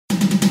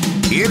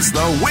It's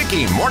the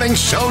Wiki Morning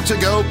Show to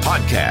Go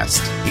podcast.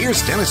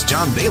 Here's Dennis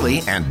John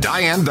Bailey and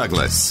Diane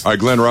Douglas. All right,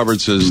 Glenn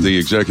Roberts is the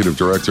executive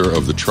director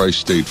of the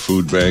Tri-State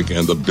Food Bank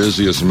and the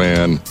busiest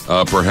man,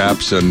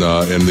 perhaps, in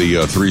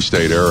the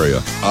three-state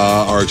area.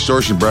 Our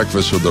extortion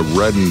breakfast with the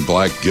Red and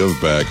Black Give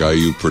Back,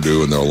 IU,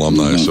 Purdue, and their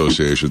alumni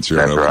associations here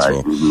in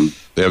Evansville. Right. Mm-hmm.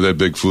 They have that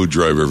big food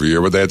drive every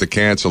year, but they had to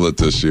cancel it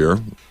this year.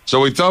 So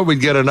we thought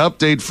we'd get an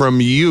update from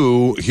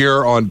you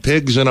here on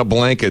Pigs in a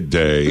Blanket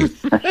Day.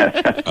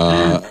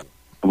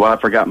 Well, I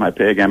forgot my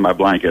pig and my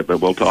blanket, but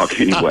we'll talk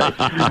anyway.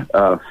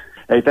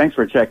 Hey, thanks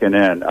for checking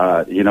in.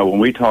 When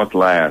we talked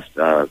last,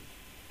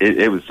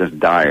 it was just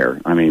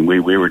dire. I mean, we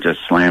were just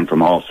slammed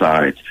from all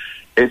sides.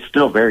 It's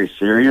still very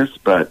serious,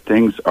 but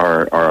things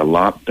are a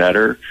lot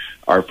better.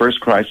 Our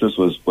first crisis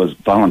was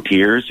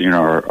volunteers.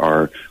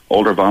 Our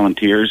older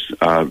volunteers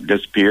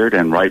disappeared,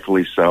 and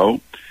rightfully so.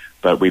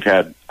 But we've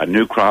had a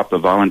new crop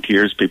of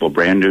volunteers, people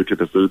brand new to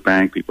the food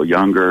bank, people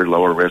younger,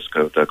 lower risk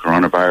of the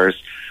coronavirus.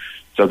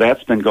 So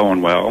that's been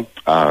going well.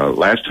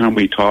 Last time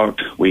we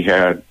talked, we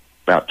had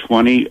about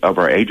 20 of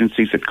our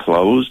agencies had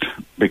closed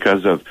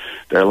because of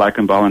their lack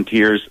of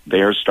volunteers.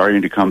 They are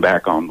starting to come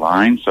back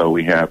online. So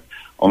we have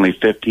only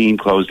 15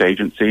 closed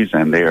agencies,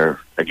 and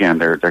they're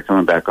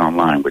coming back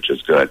online, which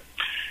is good.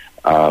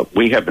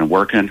 We have been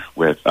working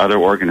with other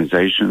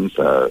organizations,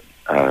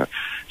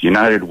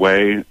 United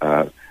Way,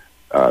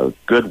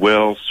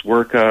 Goodwill,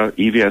 SWRCA,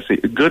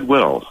 EVSE,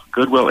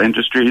 Goodwill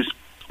Industries.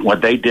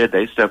 What they did,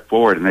 they stepped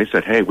forward and they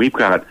said, hey, we've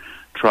got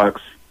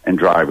trucks and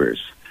drivers.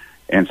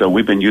 And so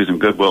we've been using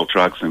Goodwill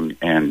trucks and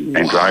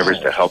drivers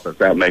to help us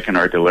out making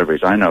our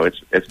deliveries. I know it's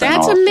been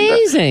That's awesome.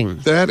 amazing.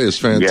 That is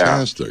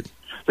fantastic. Yeah.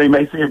 So you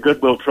may see a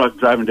Goodwill truck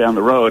driving down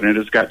the road and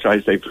it's got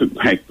Tri-State Food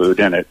Bank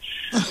food in it.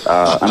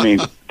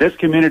 This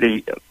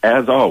community,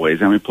 as always,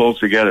 pulls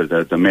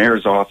together the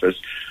mayor's office,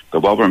 the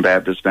Welborn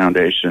Baptist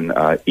Foundation,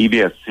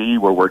 EVSC.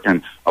 We're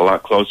working a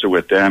lot closer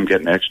with them,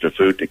 getting extra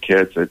food to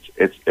kids.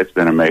 It's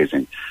been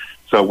amazing.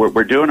 So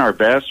we're doing our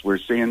best. We're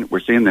seeing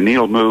the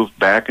needle move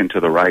back into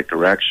the right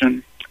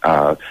direction.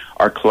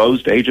 Our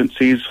closed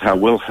agencies, how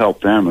we'll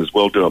help them is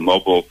we'll do a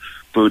mobile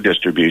food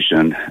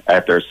distribution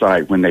at their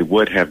site when they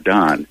would have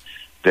done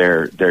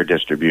their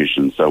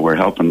distribution. So we're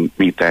helping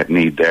meet that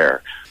need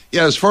there.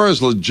 Yeah, as far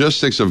as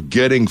logistics of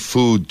getting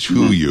food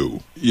to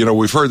you,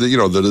 we've heard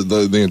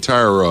that the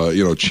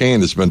entire chain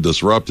has been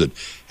disrupted.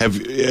 Have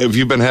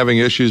you been having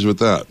issues with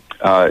that?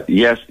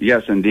 Yes,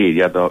 indeed.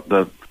 Yeah,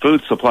 the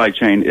food supply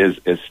chain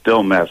is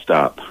still messed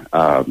up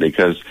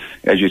because,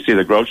 as you see,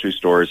 the grocery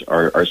stores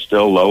are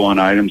still low on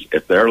items.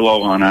 If they're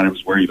low on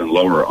items, we're even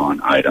lower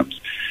on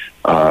items.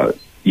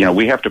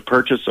 We have to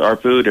purchase our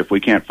food if we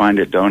can't find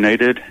it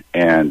donated,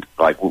 and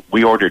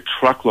we ordered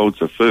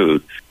truckloads of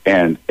food,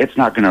 and it's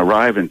not going to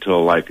arrive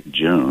until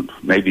June,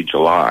 maybe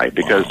July,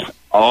 because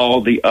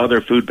all the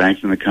other food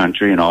banks in the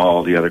country and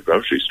all the other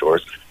grocery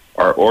stores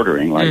are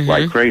ordering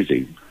like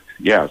crazy.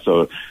 Yeah,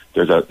 so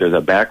there's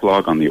a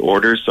backlog on the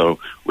orders, so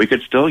we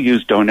could still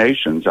use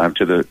donations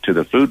to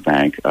the food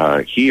bank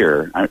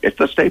here. It's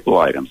the staple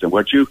items, and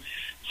what you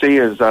see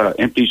is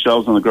empty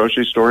shelves in the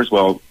grocery stores.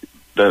 Well,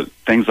 the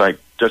things like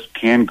just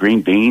canned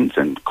green beans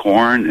and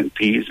corn and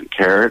peas and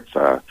carrots,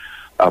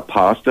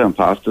 pasta and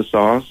pasta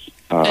sauce.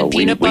 And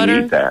peanut butter?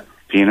 We need that.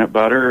 Peanut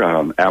butter,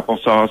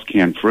 applesauce,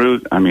 canned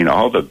fruit.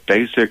 All the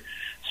basic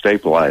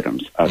staple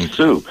items.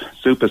 Soup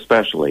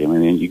especially.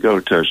 You go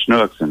to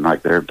Schnucks and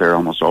they're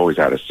almost always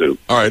out of soup.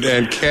 All right,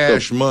 and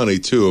cash money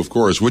too, of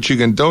course, which you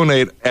can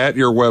donate at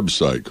your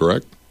website,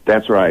 correct?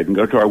 That's right. And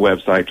go to our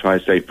website,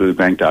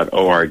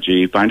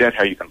 tristatefoodbank.org. Find out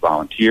how you can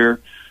volunteer.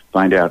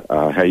 Find out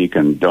how you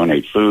can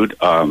donate food.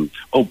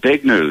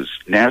 Big news.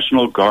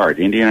 National Guard,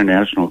 Indiana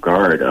National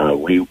Guard.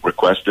 We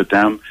requested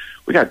them.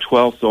 We got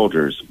 12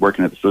 soldiers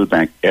working at the food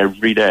bank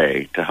every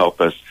day to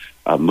help us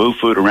move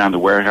food around the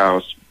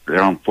warehouse.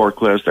 They're on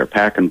forklifts. They're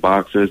packing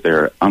boxes.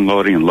 They're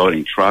unloading and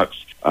loading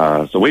trucks.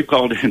 So we've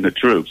called in the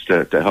troops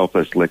to help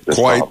us lick this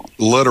Quite problem.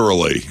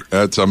 Literally.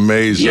 That's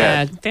amazing.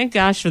 Yeah, thank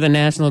gosh for the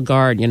National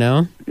Guard,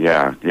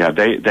 Yeah,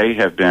 they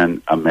have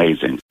been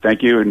amazing.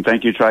 Thank you, and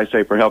thank you,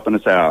 Tri-State, for helping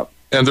us out.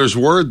 And there's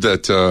word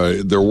that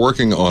they're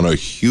working on a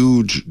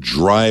huge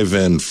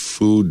drive-in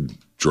food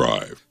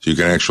drive. So you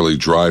can actually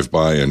drive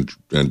by and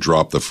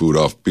drop the food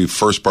off.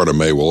 First part of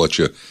May, we'll let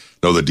you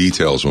know the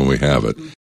details when we have it.